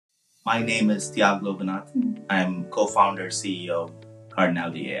My name is Tiago Banathan. I'm co-founder CEO of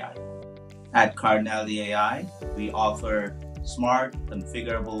Cardinality.ai. At Cardinality.ai, we offer smart,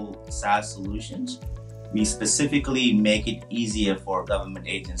 configurable SaaS solutions. We specifically make it easier for government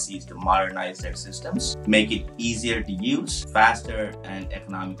agencies to modernize their systems, make it easier to use, faster, and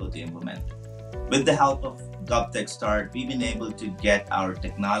economical to implement. With the help of GovTechStart, we've been able to get our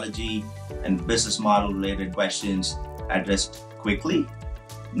technology and business model related questions addressed quickly.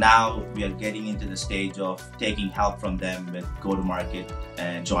 Now we are getting into the stage of taking help from them with go-to-market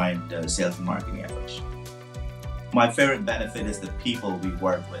and joint sales and marketing efforts. My favorite benefit is the people we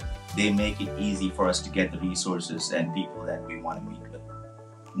work with. They make it easy for us to get the resources and people that we want to meet with.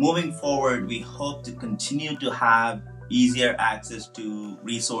 Moving forward, we hope to continue to have easier access to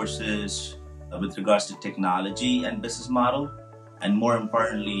resources with regards to technology and business model, and more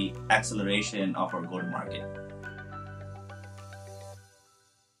importantly, acceleration of our go-to-market.